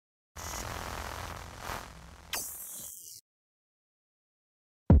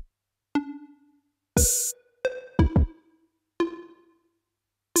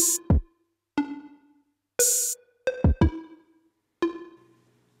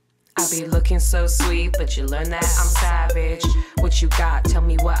I be looking so sweet, but you learn that I'm savage. What you got? Tell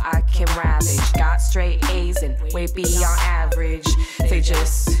me what I can ravage. Got straight A's and way beyond average. They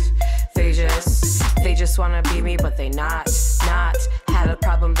just wanna be me, but they not. Had a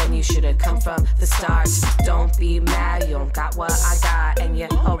problem, then you should've come from the start. Don't be mad, you don't got what I got, and you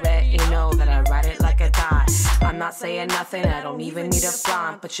already know that I ride it like a dot. I'm not saying nothing, I don't even need a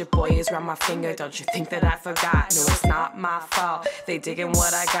flaunt, but your boy is round my finger, don't you think that I forgot? No, it's not my fault, they digging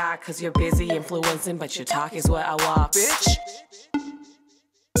what I got, cause you're busy influencing, but your talk is what I walk, bitch.